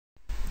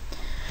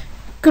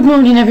Good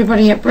morning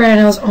everybody at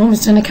Brownells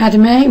Ormiston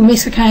Academy.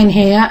 Miss O'Kane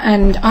here,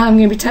 and I'm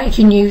going to be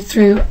taking you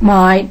through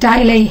my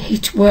daily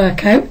HIIT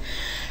workout.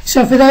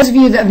 So for those of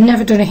you that have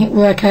never done a HIIT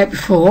workout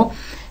before,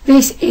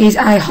 this is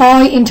a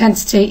high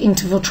intensity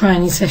interval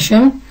training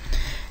session.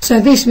 So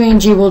this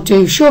means you will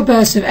do short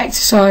bursts of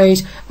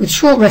exercise with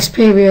short rest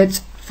periods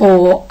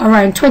for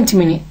around 20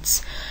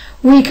 minutes.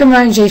 We can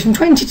range these from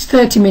 20 to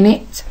 30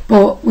 minutes,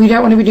 but we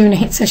don't want to be doing a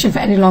HIIT session for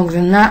any longer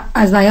than that,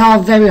 as they are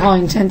very high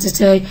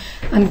intensity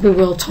and we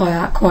will tire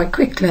out quite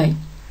quickly.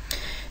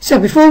 So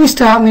before we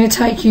start, I'm going to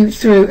take you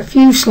through a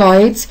few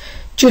slides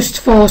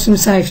just for some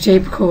safety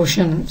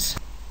precautions.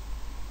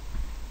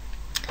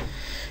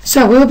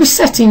 So we'll be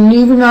setting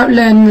new remote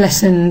learning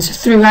lessons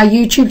through our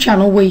YouTube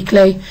channel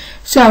weekly.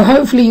 So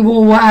hopefully you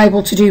all were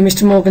able to do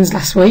Mr. Morgan's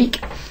last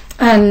week,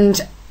 and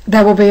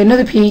there will be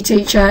another PE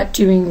teacher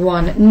doing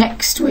one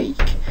next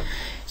week.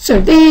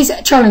 So these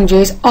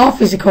challenges are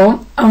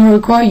physical and will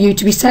require you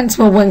to be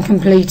sensible when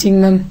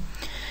completing them.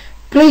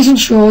 Please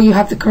ensure you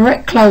have the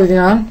correct clothing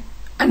on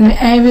and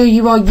the area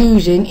you are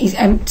using is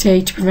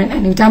empty to prevent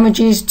any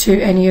damages to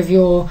any of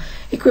your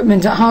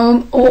equipment at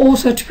home, or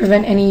also to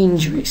prevent any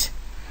injuries.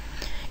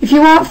 If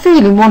you aren't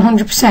feeling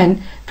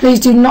 100%, please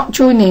do not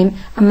join in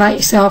and make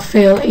yourself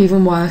feel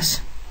even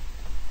worse.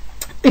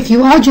 If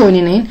you are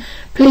joining in,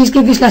 please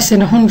give this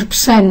lesson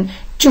 100%,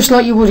 just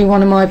like you would in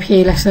one of my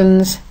PE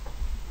lessons.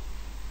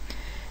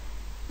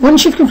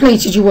 Once you've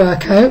completed your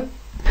workout,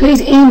 please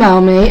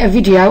email me a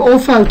video or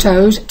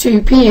photos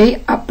to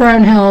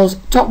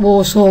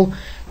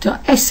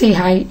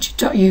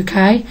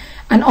pe@brownhills.walsall.sch.uk,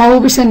 and I will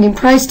be sending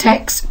praise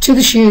texts to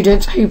the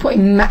students who put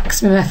in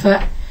maximum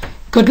effort.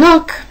 Good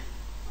luck!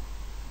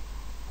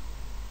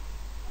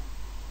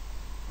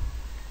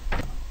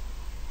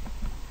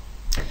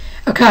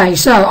 Okay,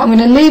 so I'm going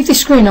to leave the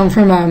screen on for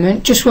a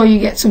moment just while you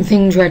get some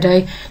things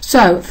ready.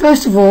 So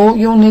first of all,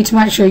 you'll need to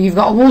make sure you've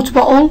got a water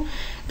bottle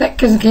that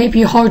can keep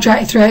you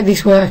hydrated throughout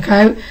this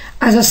workout.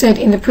 As I said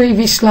in the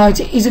previous slides,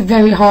 it is a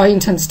very high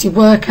intensity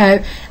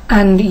workout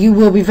and you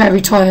will be very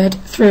tired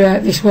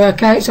throughout this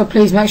workout, so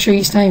please make sure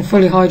you're staying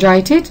fully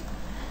hydrated.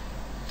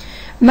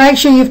 Make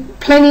sure you have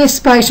plenty of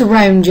space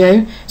around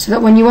you so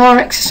that when you are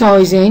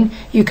exercising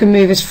you can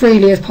move as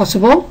freely as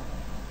possible.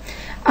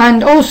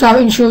 And also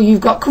ensure you've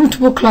got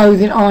comfortable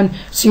clothing on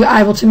so you're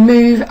able to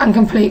move and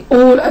complete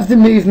all of the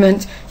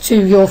movement to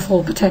your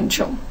full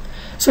potential.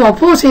 So I'll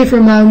pause here for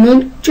a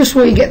moment just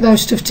while you get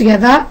those stuff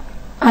together,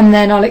 and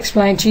then I'll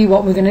explain to you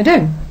what we're going to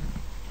do.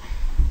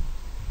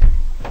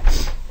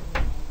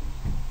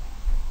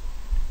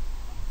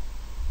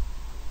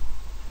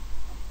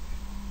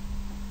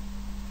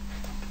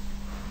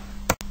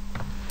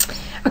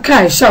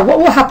 Okay, so what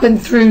will happen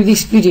through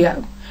this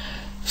video?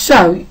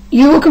 So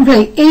you will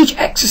complete each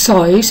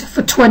exercise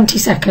for 20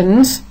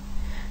 seconds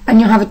and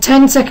you'll have a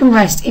 10-second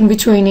rest in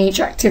between each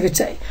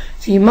activity.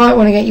 So you might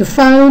want to get your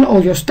phone or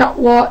your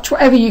stopwatch,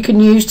 whatever you can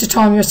use to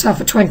time yourself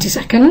for 20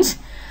 seconds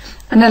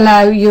and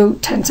allow you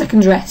 10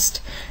 seconds rest.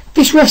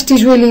 This rest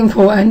is really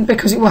important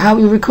because it will help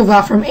you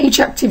recover from each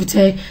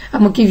activity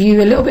and will give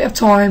you a little bit of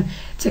time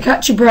to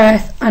catch your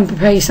breath and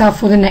prepare yourself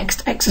for the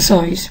next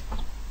exercise.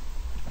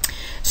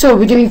 So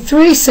we're doing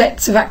 3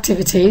 sets of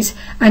activities,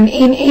 and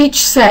in each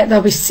set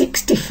there'll be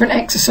 6 different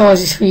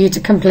exercises for you to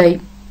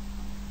complete.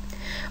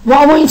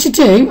 What I want you to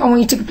do, I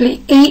want you to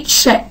complete each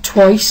set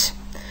twice.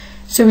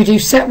 So we do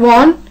set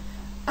 1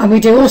 and we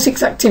do all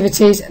 6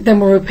 activities, then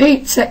we'll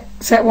repeat set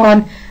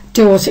 1,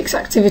 do all 6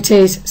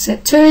 activities,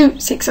 set 2,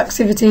 6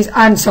 activities,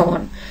 and so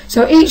on.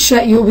 So each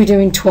set you'll be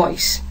doing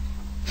twice.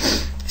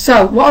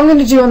 So what I'm going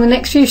to do on the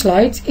next few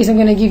slides is I'm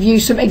going to give you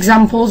some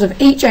examples of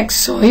each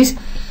exercise,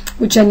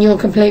 which then you'll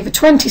complete for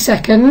 20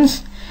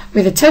 seconds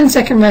with a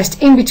 10-second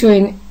rest in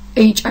between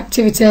each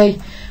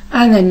activity,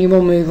 and then you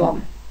will move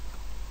on.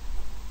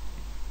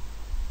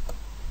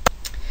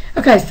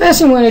 Okay, first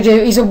thing we're going to do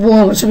is a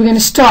warm-up. So we're going to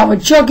start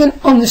with jogging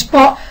on the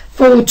spot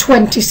for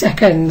 20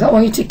 seconds. I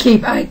want you to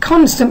keep a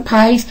constant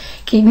pace,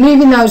 keep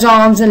moving those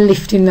arms and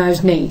lifting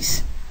those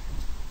knees.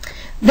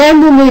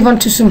 Then we'll move on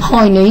to some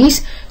high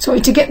knees. So I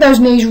want you to get those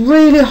knees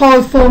really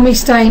high for me,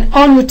 staying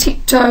on your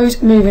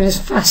tiptoes, moving as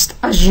fast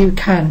as you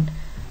can.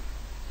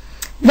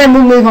 Then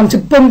we'll move on to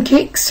bum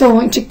kicks, so I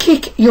want you to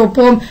kick your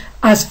bum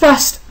as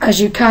fast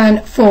as you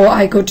can for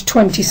a good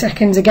 20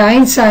 seconds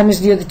again, same as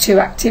the other 2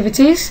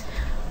 activities.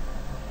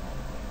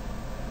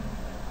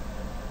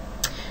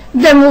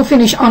 Then we'll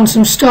finish on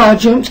some star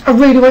jumps. I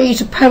really want you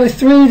to power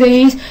through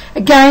these,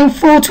 again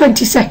for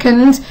 20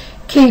 seconds,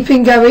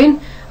 keeping going.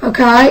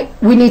 Okay,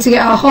 we need to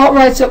get our heart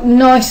rate up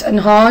nice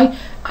and high,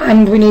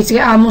 and we need to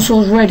get our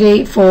muscles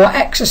ready for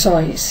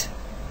exercise.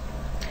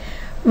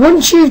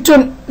 Once you've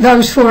done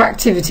those 4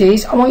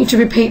 activities, I want you to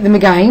repeat them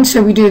again,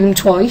 so we do them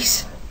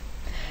twice.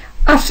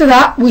 After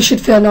that, we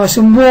should feel nice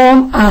and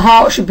warm, our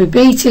heart should be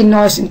beating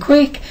nice and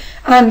quick,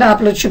 and our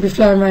blood should be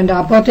flowing around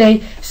our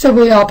body, so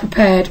we are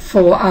prepared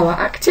for our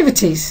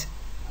activities.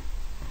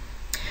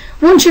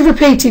 Once you've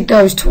repeated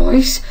those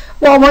twice,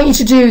 what I want you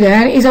to do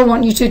then is I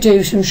want you to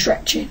do some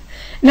stretching.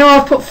 Now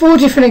I've put 4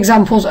 different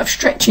examples of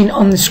stretching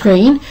on the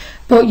screen,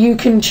 but you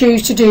can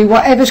choose to do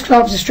whatever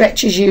types of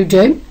stretches you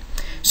do.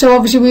 So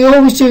obviously we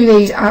always do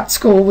these at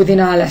school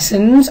within our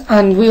lessons,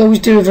 and we always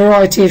do a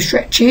variety of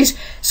stretches,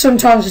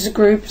 sometimes as a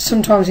group,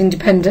 sometimes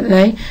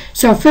independently.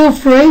 So feel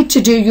free to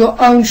do your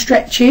own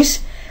stretches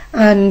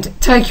and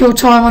take your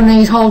time on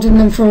these, holding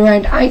them for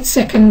around 8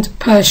 seconds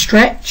per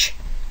stretch.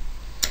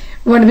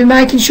 We want to be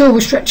making sure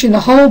we're stretching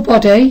the whole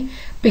body,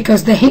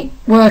 because the HIIT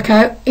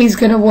workout is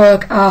going to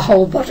work our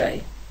whole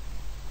body.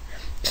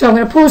 So I'm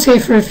going to pause here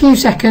for a few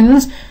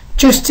seconds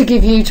just to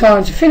give you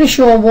time to finish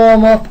your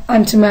warm up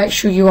and to make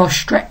sure you are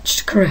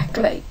stretched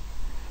correctly.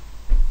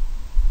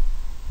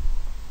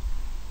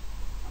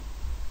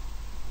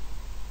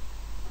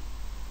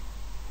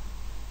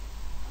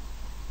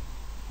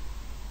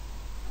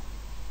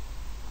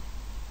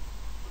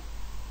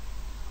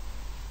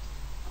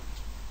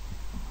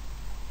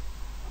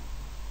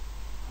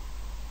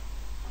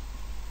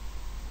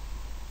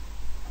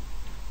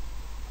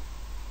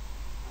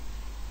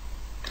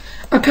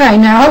 Okay,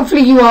 now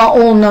hopefully you are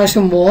all nice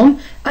and warm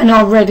and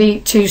are ready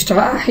to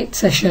start our HIIT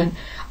session.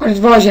 I'd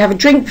advise you have a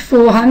drink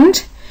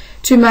beforehand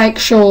to make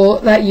sure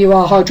that you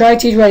are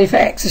hydrated, ready for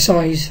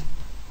exercise.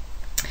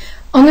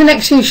 On the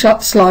next few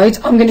slides,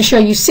 I'm going to show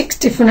you 6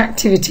 different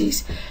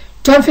activities.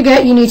 Don't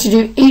forget you need to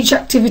do each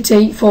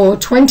activity for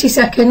 20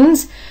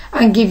 seconds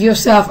and give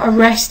yourself a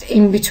rest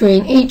in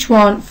between each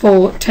one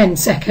for 10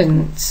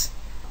 seconds.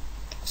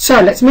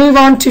 So let's move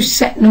on to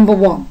set number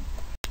 1.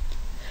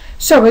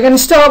 So we're going to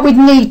start with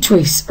knee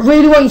twists. I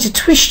really want you to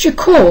twist your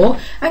core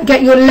and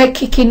get your leg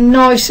kicking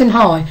nice and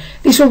high.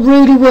 This will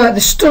really work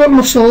the stomach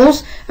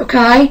muscles,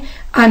 okay,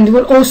 and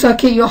will also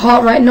keep your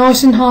heart rate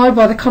nice and high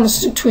by the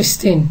constant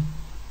twisting.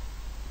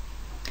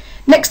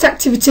 Next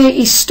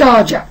activity is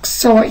star jacks.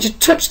 So I want you to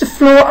touch the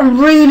floor and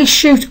really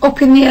shoot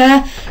up in the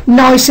air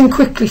nice and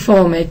quickly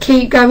for me.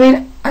 Keep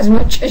going as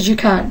much as you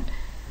can.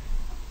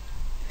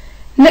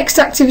 Next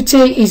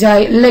activity is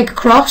a leg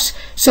cross.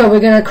 So we're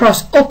going to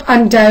cross up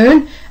and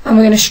down, and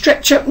we're going to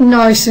stretch up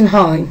nice and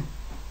high.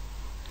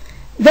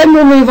 Then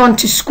we'll move on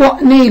to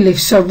squat knee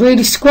lifts. So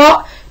really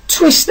squat,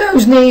 twist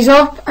those knees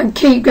up and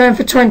keep going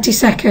for 20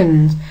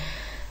 seconds.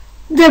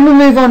 Then we'll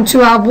move on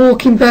to our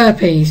walking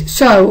burpees.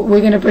 So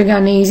we're going to bring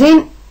our knees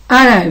in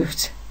and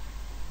out.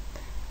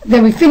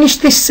 Then we finish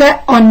this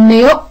set on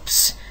knee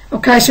ups.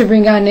 Okay, so we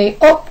bring our knee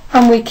up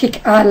and we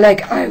kick our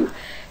leg out.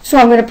 So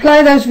I'm going to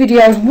play those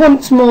videos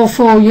once more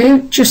for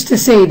you just to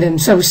see them.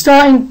 So we're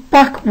starting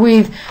back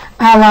with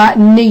our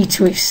knee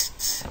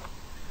twists.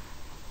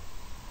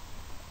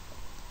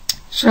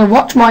 So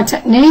watch my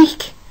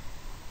technique.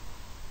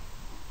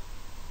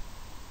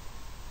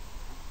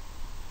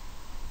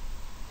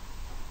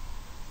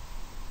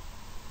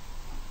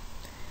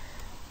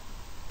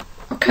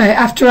 Okay,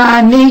 after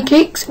our knee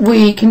kicks,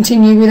 we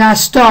continue with our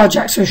star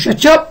jack. So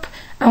stretch up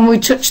and we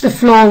touch the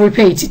floor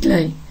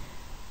repeatedly.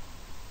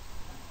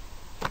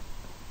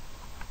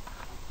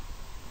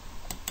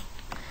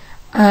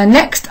 Our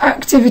next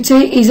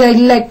activity is a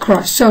leg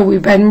cross. So we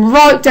bend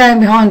right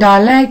down behind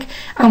our leg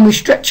and we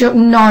stretch up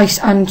nice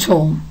and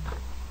tall.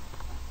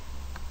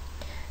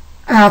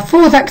 Our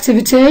fourth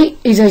activity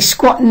is a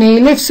squat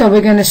knee lift. So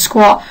we're going to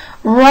squat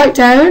right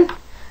down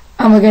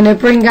and we're going to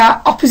bring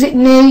our opposite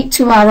knee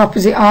to our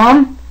opposite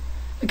arm,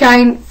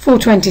 again for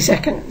 20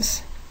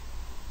 seconds.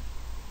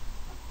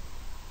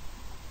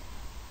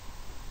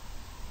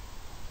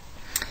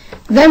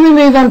 Then we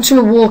move on to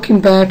a walking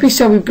burpee.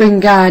 So we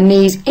bring our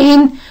knees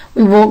in,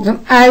 we walk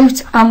them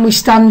out and we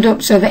stand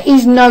up. So there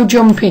is no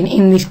jumping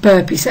in this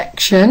burpee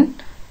section.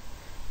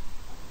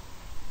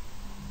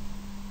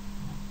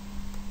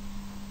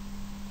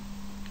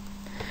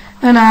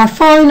 And our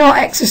final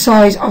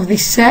exercise of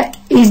this set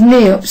is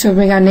knee up. So we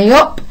bring our knee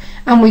up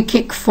and we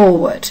kick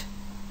forward.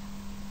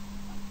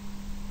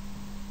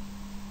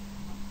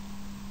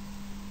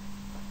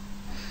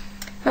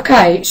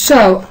 Okay,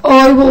 so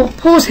I will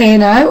pause here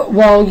now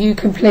while you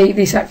complete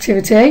this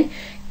activity.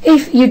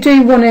 If you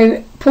do want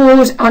to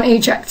pause on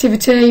each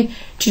activity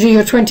to do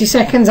your 20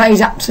 seconds, that is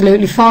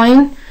absolutely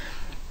fine.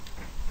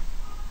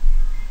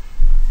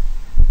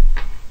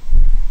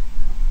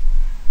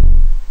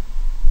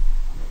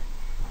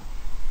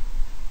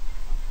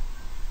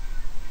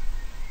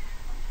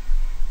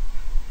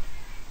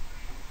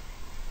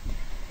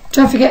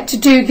 Don't forget to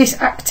do this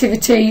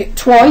activity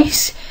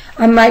twice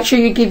and make sure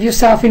you give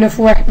yourself enough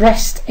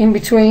rest in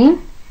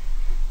between.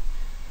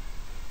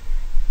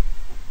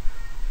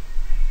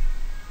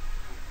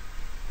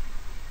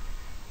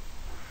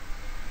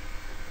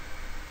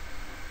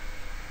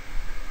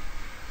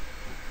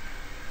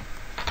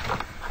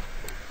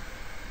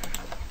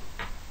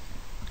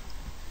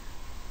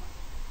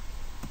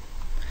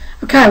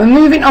 Okay, we're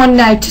moving on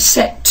now to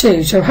set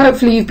 2. So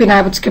hopefully you've been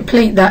able to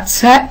complete that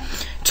set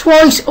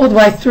twice all the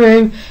way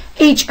through,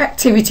 each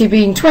activity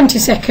being 20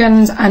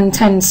 seconds and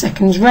 10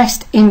 seconds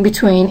rest in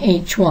between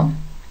each one.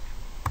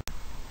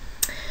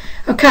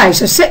 Okay,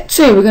 so set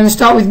 2, we're going to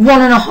start with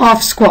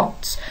 1.5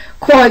 squats.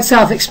 Quite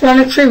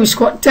self-explanatory. We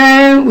squat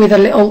down with a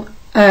little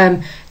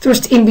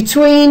thrust in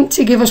between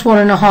to give us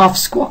 1.5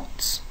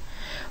 squats.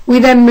 We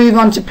then move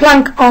on to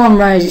plank arm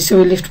raises, so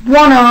we lift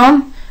one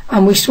arm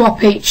and we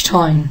swap each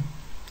time.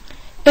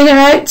 In and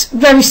out,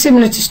 very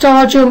similar to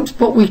star jumps,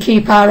 but we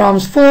keep our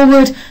arms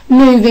forward,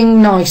 moving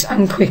nice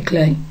and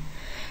quickly.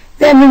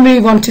 Then we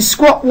move on to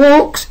squat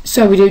walks,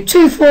 so we do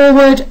 2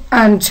 forward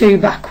and 2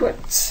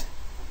 backwards.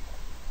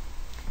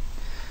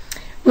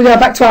 We go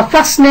back to our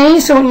fast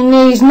knees, so on your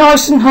knees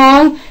nice and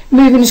high,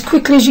 moving as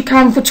quickly as you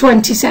can for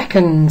 20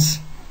 seconds.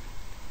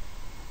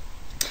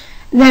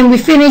 Then we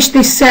finish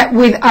this set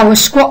with our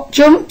squat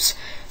jumps,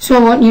 so I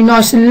want you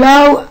nice and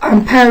low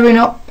and powering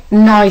up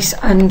nice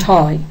and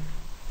high.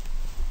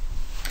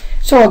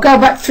 So I'll go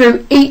back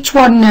through each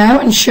one now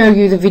and show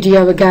you the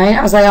video again,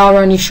 as they are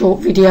only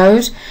short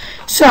videos.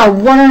 So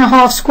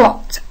 1.5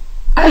 squat.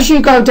 As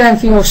you go down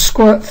for your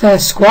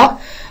first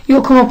squat,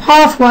 you'll come up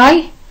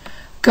halfway,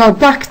 go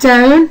back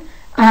down,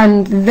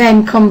 and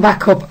then come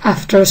back up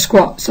after a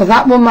squat. So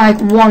that will make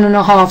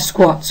 1.5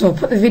 squats. So I'll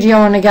put the video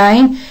on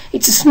again.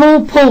 It's a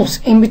small pulse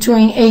in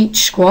between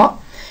each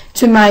squat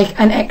to make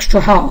an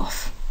extra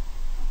half.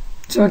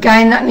 So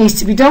again, that needs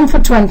to be done for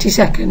 20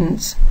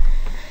 seconds.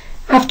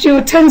 After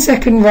your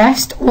 10-second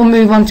rest, we'll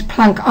move on to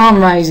plank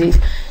arm raises.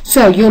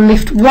 So you'll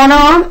lift one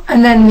arm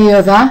and then the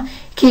other,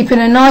 keeping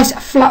a nice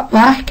flat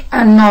back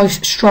and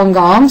nice strong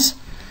arms.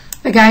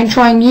 Again,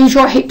 try and use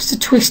your hips to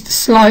twist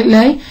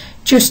slightly,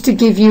 just to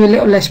give you a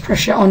little less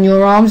pressure on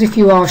your arms if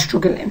you are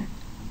struggling.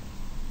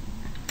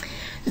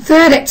 The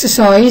third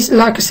exercise,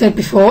 like I said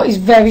before, is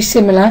very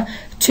similar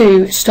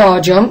to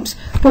star jumps,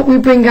 but we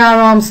bring our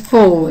arms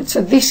forward.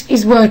 So this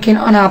is working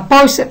on our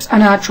biceps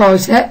and our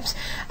triceps,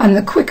 and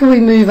the quicker we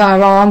move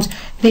our arms,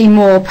 the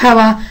more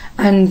power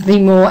and the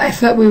more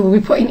effort we will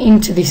be putting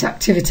into this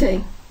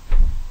activity.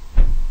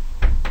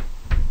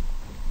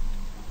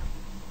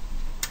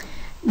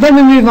 Then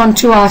we move on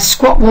to our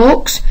squat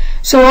walks.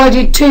 So I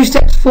did 2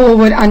 steps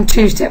forward and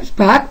 2 steps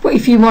back, but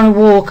if you want to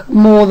walk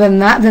more than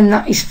that, then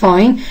that is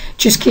fine.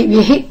 Just keep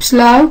your hips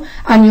low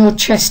and your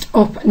chest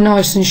up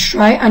nice and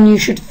straight, and you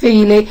should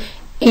feel it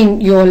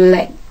in your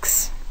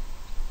legs.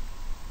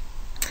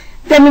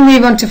 Then we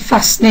move on to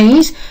fast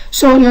knees.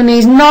 So on your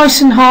knees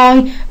nice and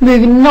high,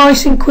 moving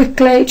nice and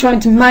quickly, trying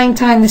to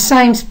maintain the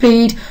same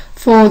speed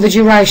for the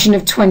duration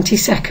of 20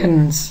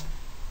 seconds.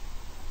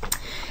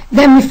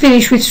 Then we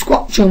finish with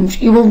squat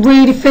jumps. You will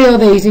really feel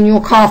these in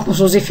your calf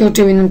muscles if you're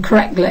doing them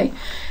correctly.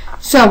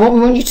 So what we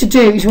want you to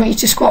do is we want you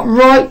to squat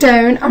right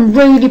down and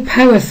really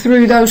power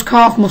through those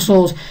calf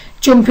muscles,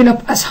 jumping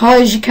up as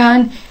high as you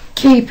can,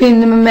 keeping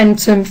the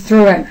momentum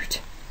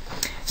throughout.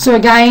 So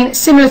again,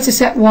 similar to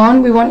set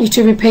 1, we want you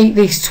to repeat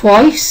this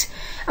twice,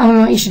 and we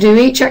want you to do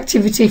each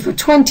activity for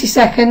 20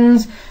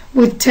 seconds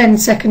with 10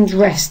 seconds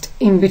rest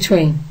in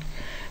between.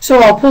 So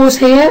I'll pause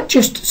here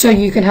just so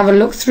you can have a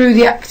look through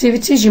the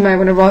activities. You may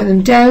want to write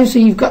them down so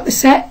you've got the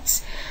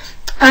sets,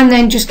 and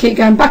then just keep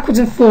going backwards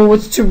and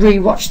forwards to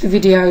re-watch the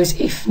videos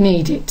if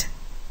needed.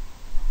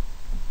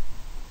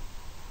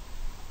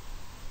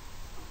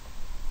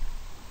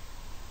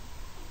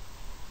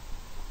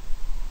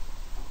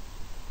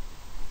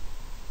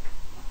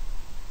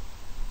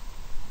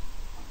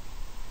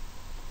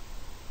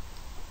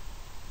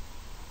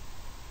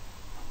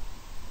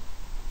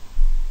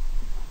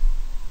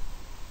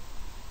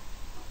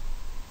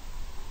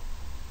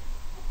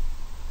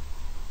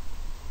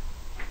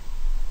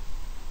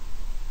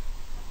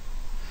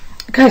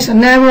 Okay, so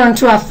now we're on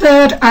to our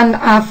third and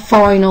our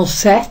final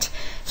set.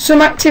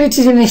 Some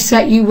activities in this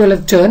set you will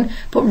have done,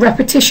 but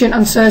repetition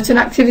on certain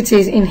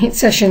activities in HIIT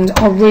sessions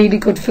are really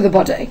good for the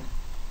body.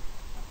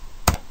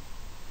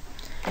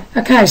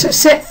 Okay, so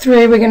set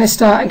 3, we're going to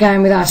start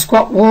again with our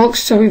squat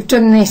walks. So we've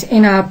done this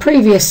in our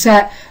previous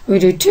set. We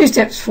do 2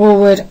 steps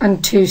forward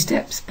and 2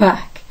 steps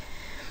back.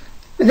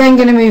 We're then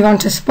going to move on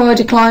to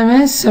spider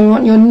climbers. So we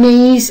want your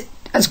knees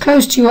as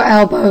close to your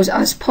elbows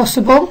as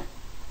possible.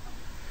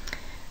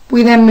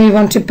 We then move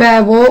on to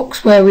bear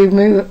walks, where we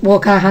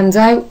walk our hands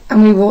out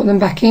and we walk them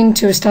back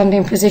into a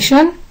standing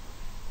position.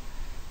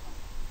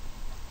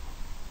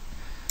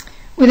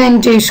 We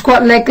then do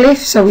squat leg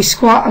lifts, so we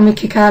squat and we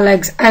kick our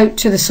legs out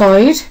to the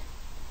side.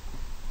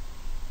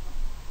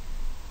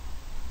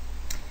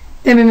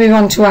 Then we move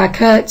on to our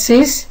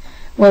curtsies,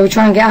 where we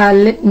try and get our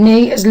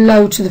knee as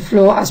low to the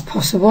floor as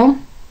possible.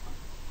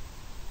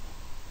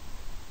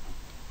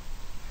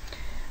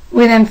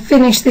 We then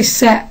finish this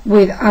set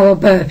with our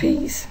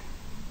burpees.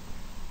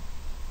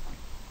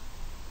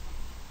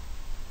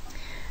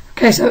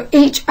 Okay, so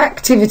each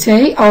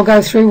activity I'll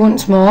go through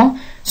once more.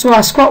 So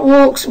our squat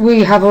walks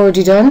we have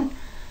already done.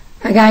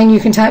 Again, you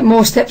can take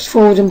more steps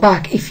forward and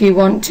back if you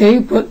want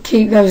to, but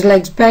keep those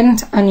legs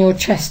bent and your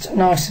chest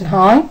nice and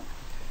high.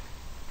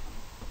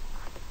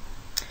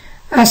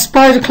 Our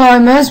spider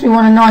climbers, we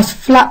want a nice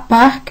flat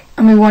back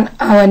and we want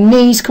our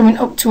knees coming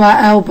up to our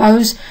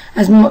elbows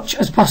as much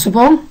as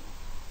possible.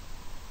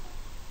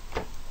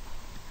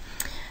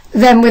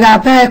 Then with our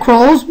bear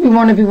crawls, we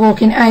want to be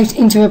walking out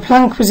into a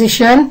plank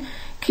position,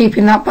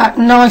 keeping that back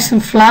nice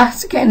and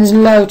flat, getting as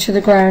low to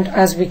the ground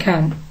as we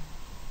can.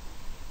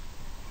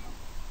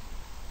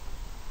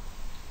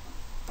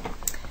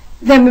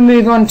 Then we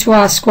move on to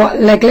our squat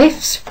leg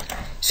lifts.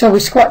 So we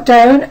squat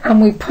down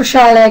and we push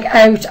our leg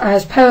out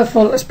as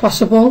powerful as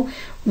possible,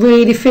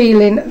 really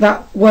feeling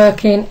that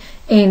working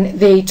in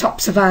the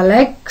tops of our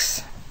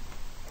legs.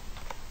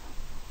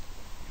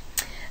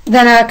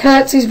 Then our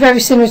curtsy is very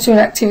similar to an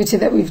activity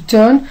that we've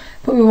done,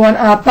 but we want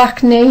our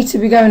back knee to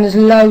be going as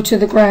low to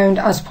the ground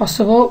as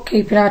possible,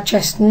 keeping our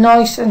chest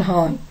nice and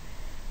high.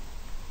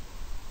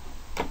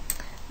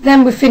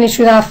 Then we finish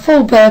with our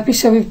full burpee.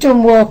 So we've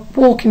done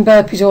walking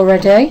burpees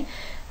already,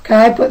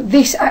 okay, but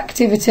this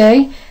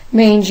activity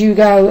means you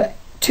go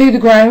to the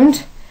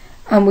ground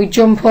and we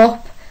jump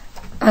up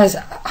as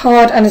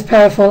hard and as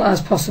powerful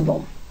as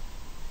possible.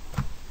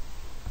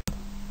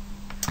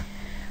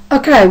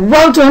 Okay,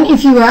 well done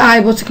if you were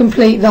able to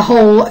complete the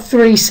whole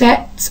 3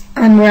 sets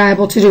and were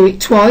able to do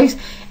it twice.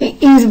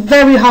 It is a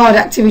very hard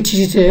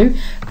activity to do,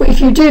 but if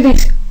you do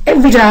this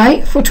every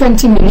day for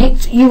 20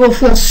 minutes, you will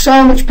feel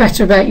so much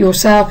better about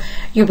yourself.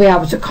 You'll be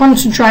able to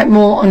concentrate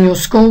more on your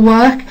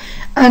schoolwork,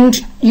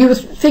 and you will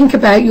think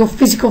about your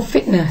physical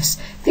fitness.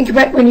 Think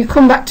about when you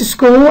come back to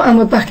school and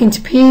we're back into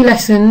PE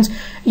lessons,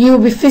 you will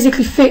be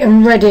physically fit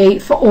and ready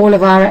for all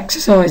of our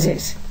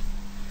exercises.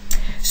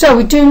 So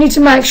we do need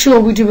to make sure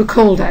we do a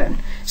cool down.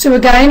 So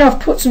again, I've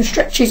put some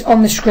stretches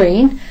on the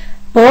screen,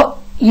 but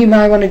you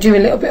may want to do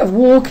a little bit of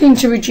walking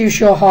to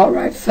reduce your heart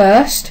rate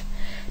first.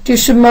 Do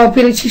some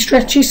mobility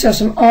stretches, so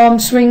some arm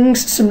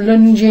swings, some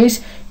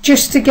lunges,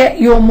 just to get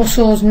your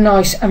muscles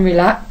nice and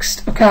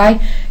relaxed, okay?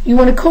 You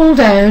want to cool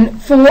down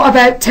for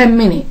about 10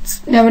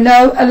 minutes. Now I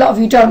know a lot of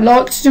you don't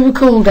like to do a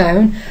cool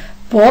down,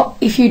 but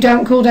if you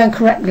don't cool down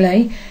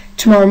correctly,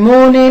 tomorrow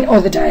morning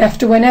or the day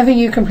after, whenever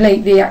you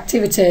complete the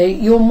activity,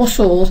 your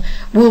muscles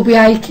will be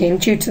aching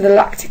due to the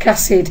lactic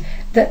acid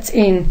that's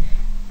in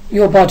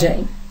your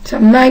body. So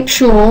make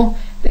sure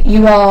that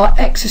you are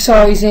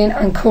exercising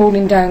and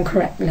cooling down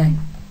correctly.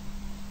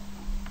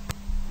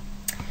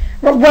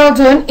 Well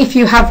done if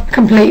you have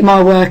completed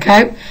my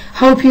workout.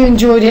 Hope you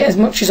enjoyed it as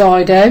much as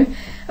I do.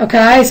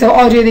 Okay, so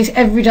I do this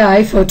every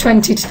day for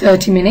 20 to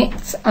 30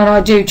 minutes and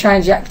I do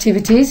change the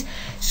activities.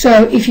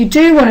 So if you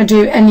do want to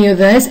do any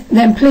others,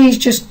 then please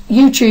just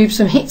YouTube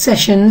some HIIT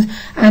sessions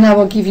and I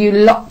will give you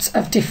lots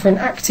of different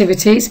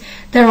activities.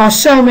 There are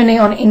so many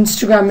on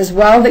Instagram as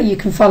well that you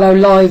can follow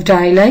live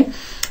daily,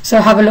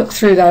 so have a look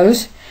through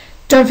those.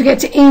 Don't forget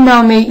to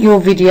email me your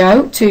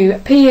video to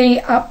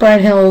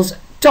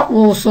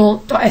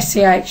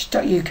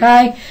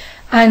pe@brownhills.walsall.sch.uk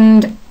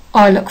and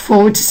I look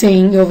forward to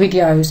seeing your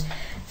videos.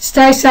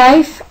 Stay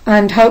safe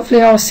and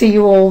hopefully I'll see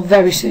you all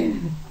very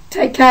soon.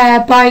 Take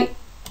care, bye.